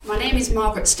name is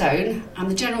Margaret Stone. I'm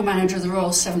the General Manager of the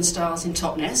Royal Seven Stars in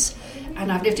Totnes,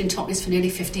 and I've lived in Totnes for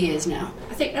nearly 50 years now.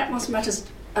 I think that must matter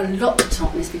a lot to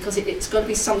Totnes because it's got to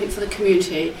be something for the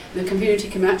community, and the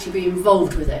community can actually be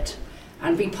involved with it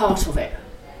and be part of it,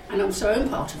 and also own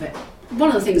part of it. One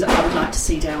of the things that I would like to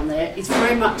see down there is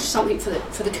very much something for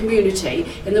the community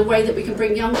in the way that we can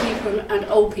bring young people and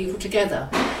old people together,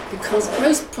 because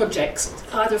most projects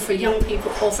are either for young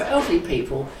people or for elderly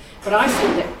people, but I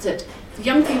think that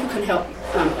young people can help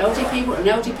elderly people and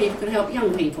elderly people can help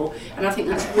young people, and I think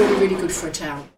that's really, really good for a town.